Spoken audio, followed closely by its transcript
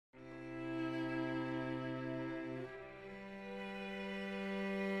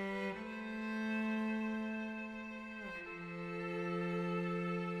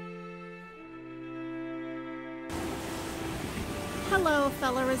Hello,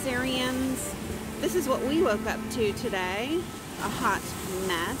 fellow Rosarians. This is what we woke up to today, a hot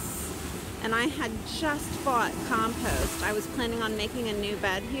mess. And I had just bought compost. I was planning on making a new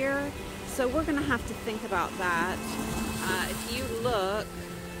bed here, so we're gonna have to think about that. If you look,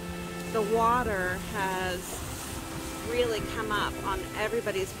 the water has really come up on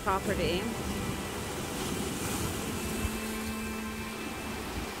everybody's property.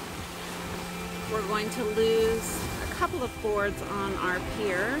 We're going to lose a couple of boards on our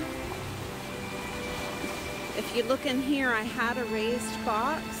pier. If you look in here, I had a raised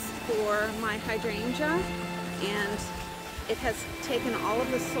box for my hydrangea, and it has taken all of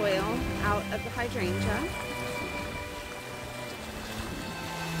the soil out of the hydrangea.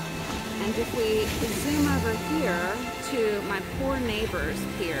 And if we zoom over here to my poor neighbor's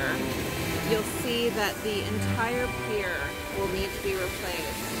pier, you'll see that the entire pier will need to be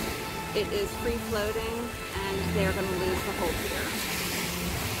replaced. It is free floating and they're going to lose the whole pier.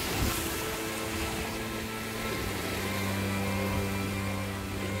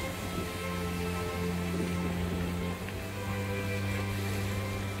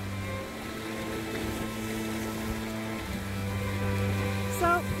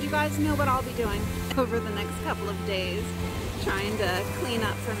 So you guys know what I'll be doing over the next couple of days, trying to clean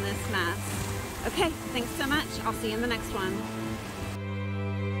up from this mess. Okay, thanks so much. I'll see you in the next one.